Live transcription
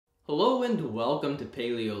Hello and welcome to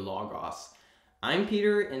PaleoLogos. I'm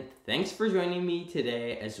Peter and thanks for joining me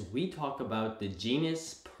today as we talk about the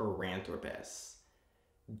genus Paranthropus.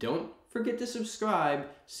 Don't forget to subscribe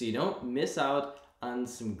so you don't miss out on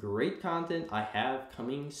some great content I have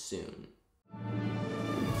coming soon.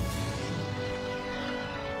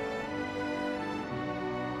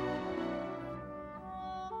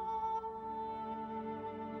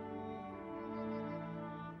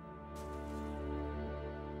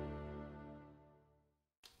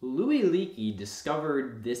 Louis Leakey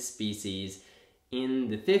discovered this species in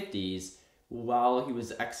the 50s while he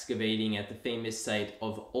was excavating at the famous site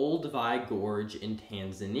of Old Vai Gorge in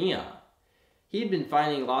Tanzania. He had been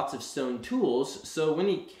finding lots of stone tools, so when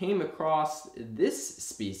he came across this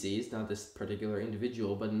species, not this particular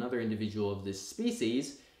individual, but another individual of this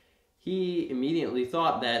species, he immediately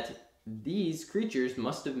thought that these creatures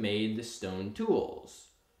must have made the stone tools.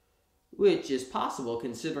 Which is possible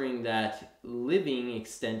considering that living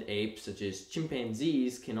extant apes such as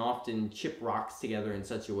chimpanzees can often chip rocks together in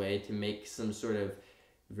such a way to make some sort of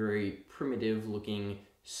very primitive looking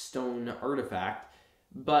stone artifact.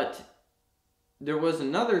 But there was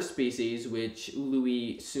another species which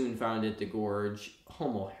Louis soon found at the gorge,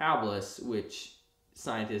 Homo habilis, which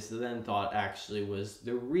scientists then thought actually was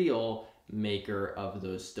the real maker of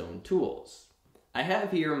those stone tools. I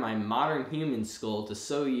have here my modern human skull to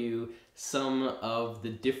show you some of the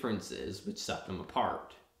differences which set them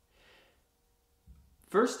apart.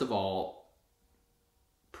 First of all,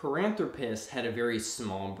 Paranthropus had a very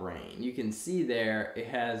small brain. You can see there it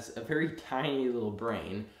has a very tiny little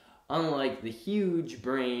brain, unlike the huge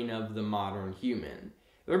brain of the modern human.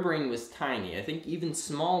 Their brain was tiny, I think even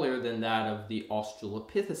smaller than that of the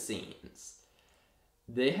Australopithecines.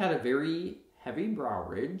 They had a very heavy brow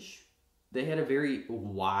ridge. They had a very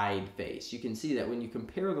wide face. You can see that when you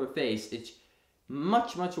compare their face, it's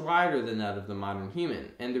much wider than that of the modern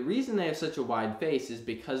human. And the reason they have such a wide face is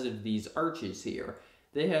because of these arches here.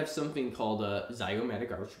 They have something called a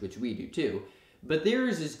zygomatic arch, which we do too, but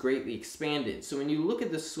theirs is greatly expanded. So when you look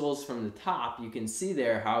at the skulls from the top, you can see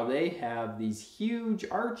there how they have these huge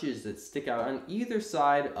arches that stick out on either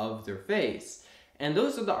side of their face. And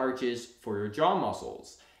those are the arches for your jaw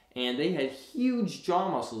muscles. And they had huge jaw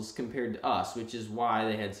muscles compared to us, which is why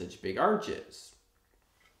they had such big arches.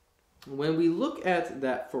 When we look at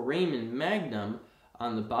that foramen magnum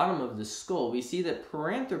on the bottom of the skull, we see that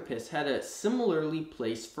Paranthropus had a similarly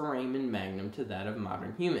placed foramen magnum to that of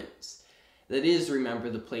modern humans. That is, remember,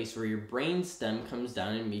 the place where your brain stem comes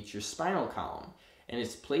down and meets your spinal column, and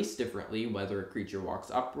it's placed differently whether a creature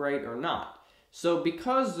walks upright or not. So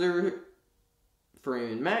because their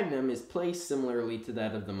foramen magnum is placed similarly to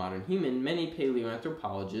that of the modern human, many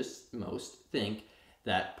paleoanthropologists, most, think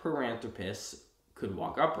that Paranthropus could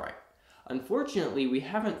walk upright. Unfortunately, we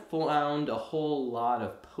haven't found a whole lot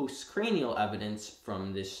of postcranial evidence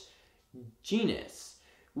from this genus.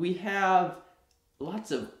 We have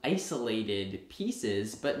lots of isolated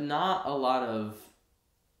pieces, but not a lot of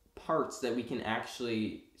parts that we can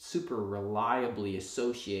actually super reliably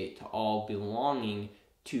associate to all belonging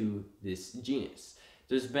to this genus.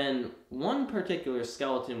 There's been one particular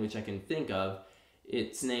skeleton which I can think of.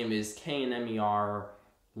 Its name is KNMER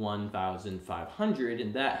 1500,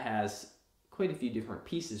 and that has quite a few different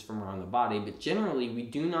pieces from around the body, but generally we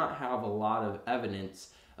do not have a lot of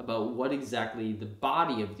evidence about what exactly the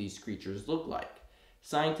body of these creatures look like.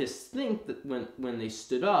 Scientists think that when they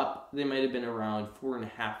stood up, they might have been around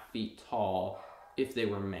 4.5 feet tall if they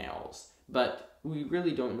were males, but we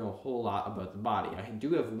really don't know a whole lot about the body. I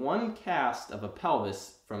do have one cast of a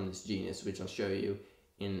pelvis from this genus, which I'll show you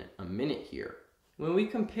in a minute here. When we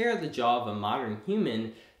compare the jaw of a modern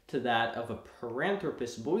human to that of a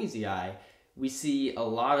Paranthropus boisei, we see a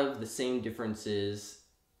lot of the same differences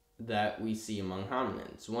that we see among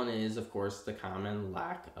hominins. One is, of course, the common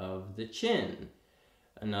lack of the chin.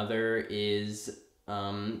 Another is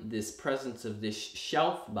this presence of this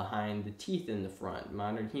shelf behind the teeth in the front.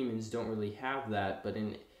 Modern humans don't really have that, but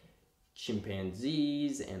in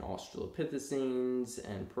chimpanzees and Australopithecines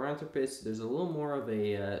and Paranthropus, there's a little more of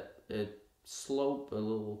a slope, a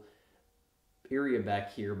little area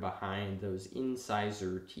back here behind those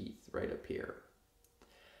incisor teeth right up here.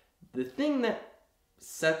 The thing that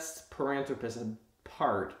sets Paranthropus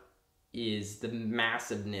apart is the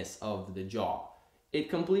massiveness of the jaw. It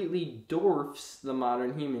completely dwarfs the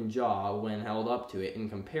modern human jaw when held up to it in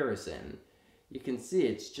comparison. You can see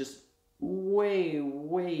it's just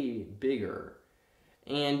way bigger.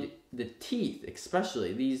 And the teeth,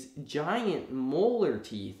 especially, these giant molar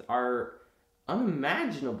teeth are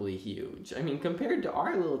unimaginably huge. I mean, compared to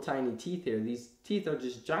our little tiny teeth here, these teeth are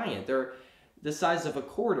just giant. They're the size of a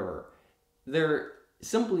quarter. They're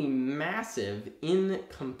simply massive in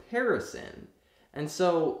comparison. And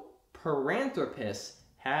so Paranthropus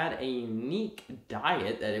had a unique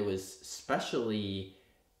diet that it was specially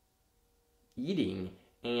eating,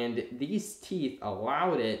 and these teeth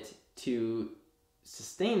allowed it to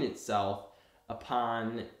sustain itself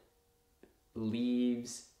upon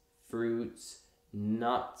leaves, fruits,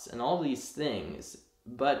 nuts, and all these things.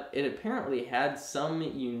 But it apparently had some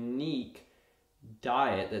unique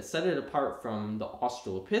diet that set it apart from the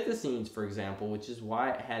Australopithecines, for example, which is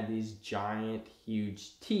why it had these giant,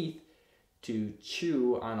 huge teeth to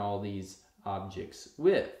chew on all these objects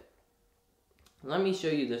with. Let me show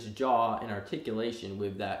you this jaw and articulation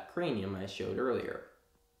with that cranium I showed earlier.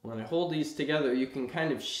 When I hold these together, you can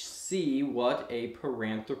kind of see what a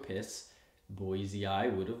Paranthropus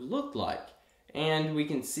boisei would have looked like. And we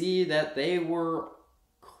can see that they were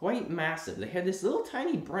quite massive. They had this little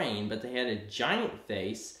tiny brain, but they had a giant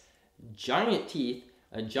face, giant teeth,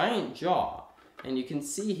 a giant jaw. And you can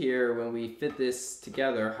see here when we fit this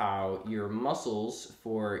together how your muscles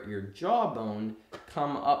for your jawbone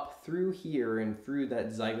come up through here and through that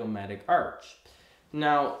zygomatic arch.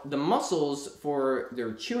 Now, the muscles for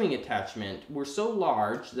their chewing attachment were so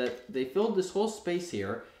large that they filled this whole space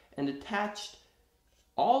here and attached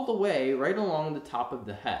all the way right along the top of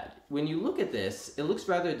the head. When you look at this, it looks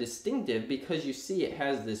rather distinctive because you see it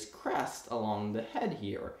has this crest along the head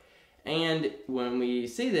here. And when we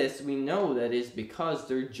see this, we know that is because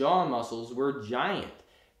their jaw muscles were giant.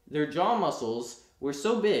 Their jaw muscles were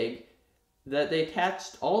so big that they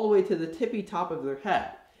attached all the way to the tippy top of their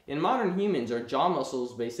head. In modern humans, our jaw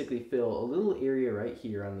muscles basically fill a little area right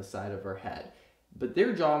here on the side of our head. But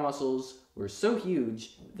their jaw muscles were so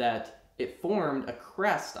huge that it formed a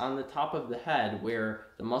crest on the top of the head where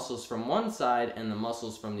the muscles from one side and the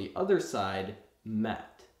muscles from the other side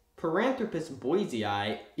met. Paranthropus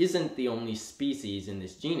boisei isn't the only species in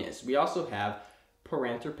this genus. We also have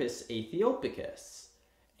Paranthropus aethiopicus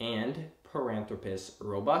and Paranthropus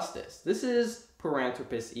robustus. This is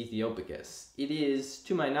Paranthropus aethiopicus. It is,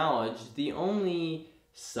 to my knowledge, the only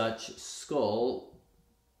such skull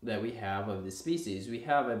that we have of this species. We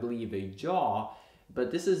have, I believe, a jaw,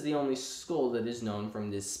 but this is the only skull that is known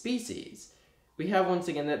from this species. We have, once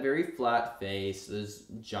again, that very flat face, those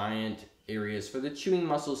giant areas for the chewing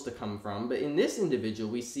muscles to come from, but in this individual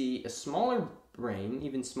we see a smaller brain,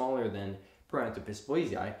 even smaller than Paranthropus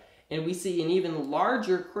boisei, and we see an even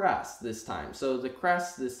larger crest this time. So the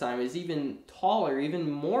crest this time is even taller, even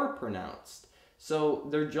more pronounced. So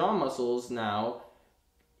their jaw muscles now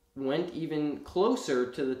went even closer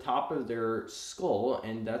to the top of their skull,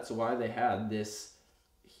 and that's why they had this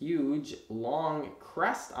huge, long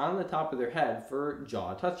crest on the top of their head for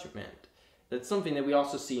jaw attachment. That's something that we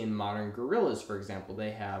also see in modern gorillas, for example.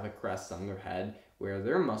 They have a crest on their head where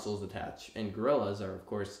their muscles attach, and gorillas are, of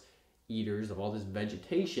course, eaters of all this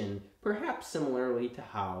vegetation, perhaps similarly to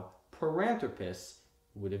how Paranthropus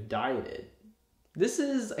would have dieted. This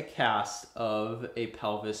is a cast of a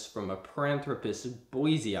pelvis from a Paranthropus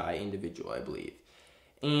boisei individual, I believe.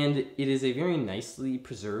 And it is a very nicely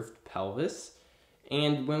preserved pelvis.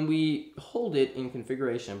 And when we hold it in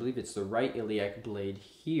configuration, I believe it's the right iliac blade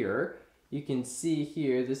here, you can see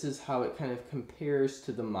here, this is how it kind of compares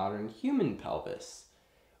to the modern human pelvis.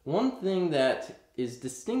 One thing that is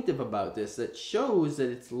distinctive about this, that shows that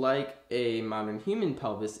it's like a modern human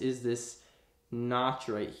pelvis, is this notch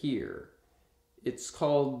right here. It's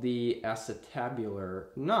called the acetabular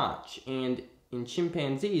notch, and in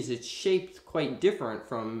chimpanzees it's shaped quite different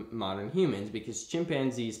from modern humans because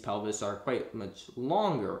chimpanzees' pelvis are quite much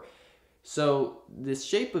longer. So the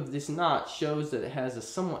shape of this notch shows that it has a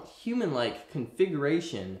somewhat human-like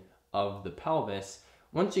configuration of the pelvis,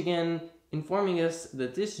 once again informing us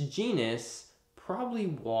that this genus probably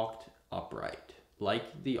walked upright,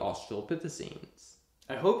 like the Australopithecines.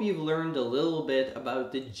 I hope you've learned a little bit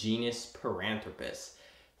about the genus Paranthropus.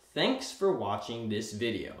 Thanks for watching this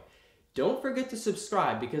video. Don't forget to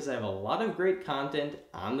subscribe because I have a lot of great content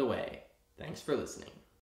on the way. Thanks for listening.